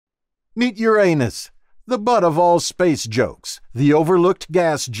Meet Uranus, the butt of all space jokes, the overlooked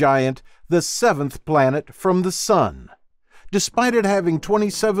gas giant, the seventh planet from the Sun. Despite it having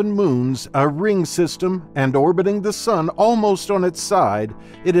 27 moons, a ring system, and orbiting the Sun almost on its side,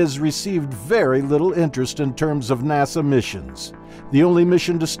 it has received very little interest in terms of NASA missions. The only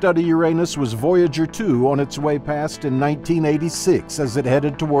mission to study Uranus was Voyager 2 on its way past in 1986 as it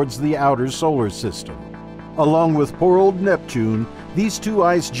headed towards the outer solar system. Along with poor old Neptune, these two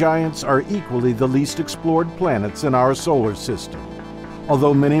ice giants are equally the least explored planets in our solar system.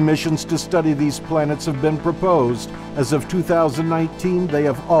 Although many missions to study these planets have been proposed, as of 2019 they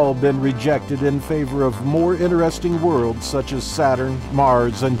have all been rejected in favor of more interesting worlds such as Saturn,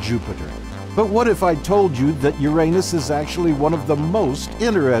 Mars, and Jupiter. But what if I told you that Uranus is actually one of the most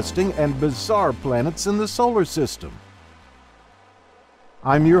interesting and bizarre planets in the solar system?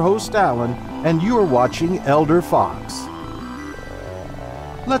 I'm your host, Alan, and you're watching ElderFox.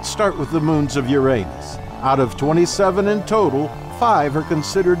 Let's start with the moons of Uranus. Out of 27 in total, 5 are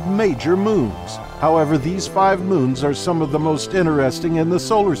considered major moons. However, these 5 moons are some of the most interesting in the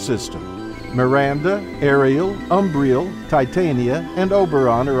solar system. Miranda, Ariel, Umbriel, Titania, and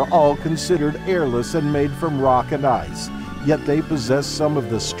Oberon are all considered airless and made from rock and ice, yet they possess some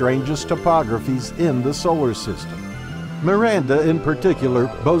of the strangest topographies in the solar system. Miranda, in particular,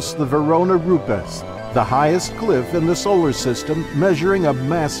 boasts the Verona Rupes, the highest cliff in the solar system, measuring a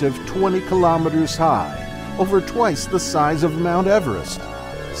massive 20 kilometers high, over twice the size of Mount Everest.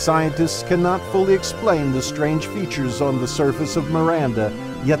 Scientists cannot fully explain the strange features on the surface of Miranda,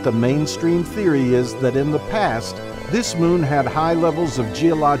 yet the mainstream theory is that in the past, this moon had high levels of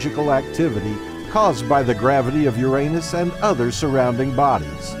geological activity caused by the gravity of Uranus and other surrounding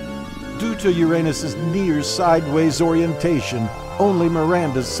bodies. Due to Uranus's near-sideways orientation, only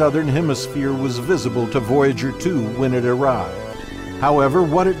Miranda's southern hemisphere was visible to Voyager 2 when it arrived. However,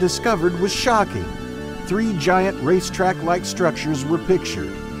 what it discovered was shocking. 3 giant racetrack-like structures were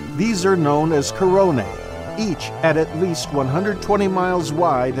pictured. These are known as coronae, each at least 120 miles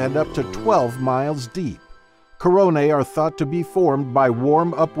wide and up to 12 miles deep. Coronae are thought to be formed by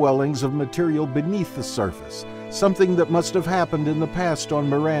warm upwellings of material beneath the surface, something that must have happened in the past on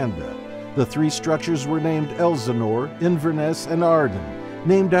Miranda. The 3 structures were named Elsinore, Inverness, and Arden,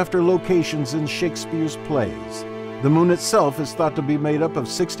 named after locations in Shakespeare's plays. The moon itself is thought to be made up of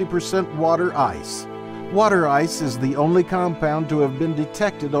 60% water ice. Water ice is the only compound to have been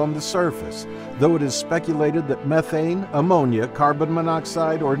detected on the surface, though it is speculated that methane, ammonia, carbon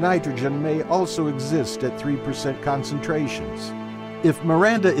monoxide, or nitrogen may also exist at 3% concentrations. If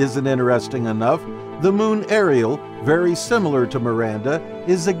Miranda isn't interesting enough, the moon Ariel, very similar to Miranda,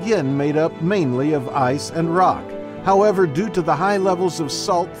 is again made up mainly of ice and rock. However, due to the high levels of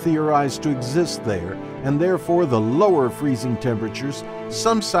salt theorized to exist there, and therefore the lower freezing temperatures,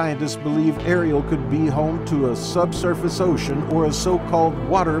 some scientists believe Ariel could be home to a subsurface ocean or a so-called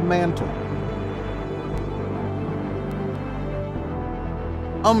water mantle.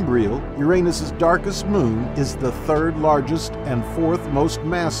 Umbriel, Uranus's darkest moon, is the 3rd largest and 4th most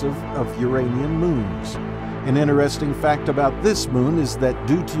massive of Uranian moons. An interesting fact about this moon is that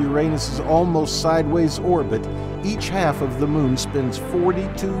due to Uranus's almost sideways orbit, each half of the moon spends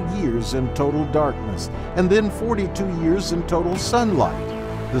 42 years in total darkness, and then 42 years in total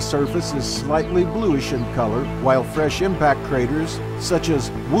sunlight. The surface is slightly bluish in color, while fresh impact craters, such as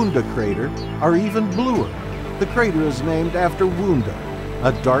Munda crater, are even bluer. The crater is named after Munda,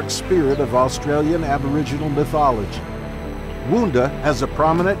 a dark spirit of Australian Aboriginal mythology. Munda has a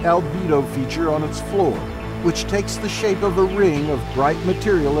prominent albedo feature on its floor, which takes the shape of a ring of bright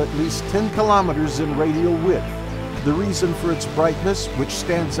material at least 10 kilometers in radial width. The reason for its brightness, which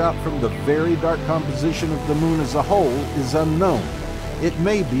stands out from the very dark composition of the moon as a whole, is unknown. It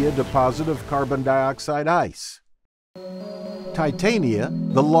may be a deposit of carbon dioxide ice. Titania,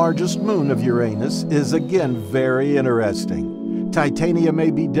 the largest moon of Uranus, is again very interesting. Titania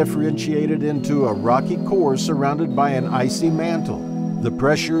may be differentiated into a rocky core surrounded by an icy mantle. The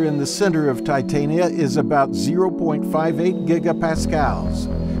pressure in the center of Titania is about 0.58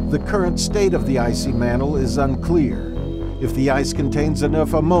 gigapascals. The current state of the icy mantle is unclear. If the ice contains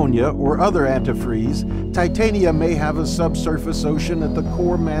enough ammonia or other antifreeze, Titania may have a subsurface ocean at the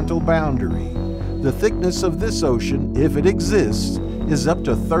core mantle boundary. The thickness of this ocean, if it exists, is up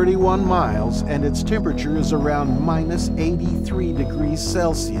to 31 miles, and its temperature is around -83 degrees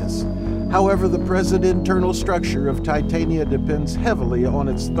Celsius. However, the present internal structure of Titania depends heavily on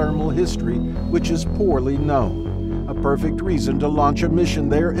its thermal history, which is poorly known. A perfect reason to launch a mission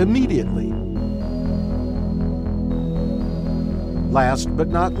there immediately. Last but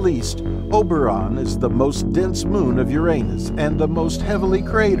not least, Oberon is the most dense moon of Uranus and the most heavily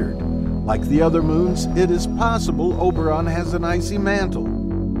cratered. Like the other moons, it is possible Oberon has an icy mantle.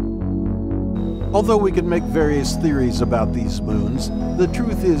 Although we can make various theories about these moons, the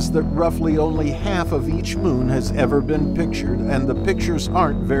truth is that roughly only half of each moon has ever been pictured, and the pictures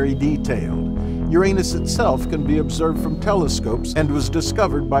aren't very detailed. Uranus itself can be observed from telescopes and was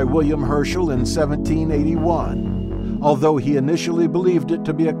discovered by William Herschel in 1781. Although he initially believed it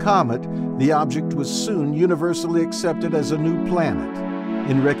to be a comet, the object was soon universally accepted as a new planet.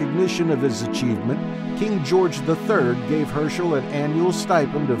 In recognition of his achievement, King George III gave Herschel an annual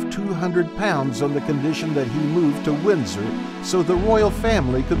stipend of £200 on the condition that he moved to Windsor so the royal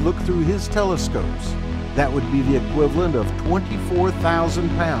family could look through his telescopes. That would be the equivalent of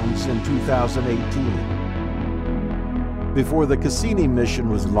 £24,000 in 2018. Before the Cassini mission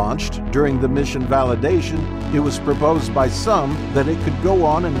was launched, during the mission validation, it was proposed by some that it could go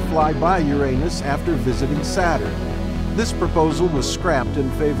on and fly by Uranus after visiting Saturn. This proposal was scrapped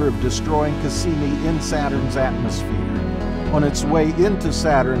in favor of destroying Cassini in Saturn's atmosphere. On its way into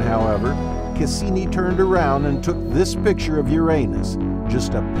Saturn, however, Cassini turned around and took this picture of Uranus,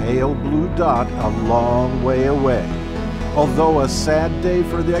 just a pale blue dot a long way away. Although a sad day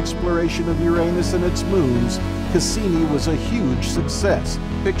for the exploration of Uranus and its moons, Cassini was a huge success,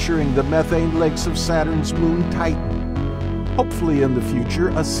 picturing the methane lakes of Saturn's moon Titan. Hopefully in the future,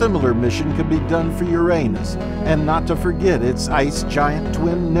 a similar mission could be done for Uranus, and not to forget its ice giant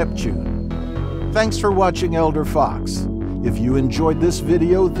twin Neptune. Thanks for watching ElderFox. If you enjoyed this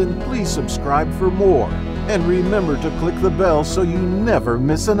video, then please subscribe for more, and remember to click the bell so you never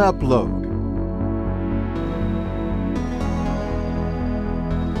miss an upload.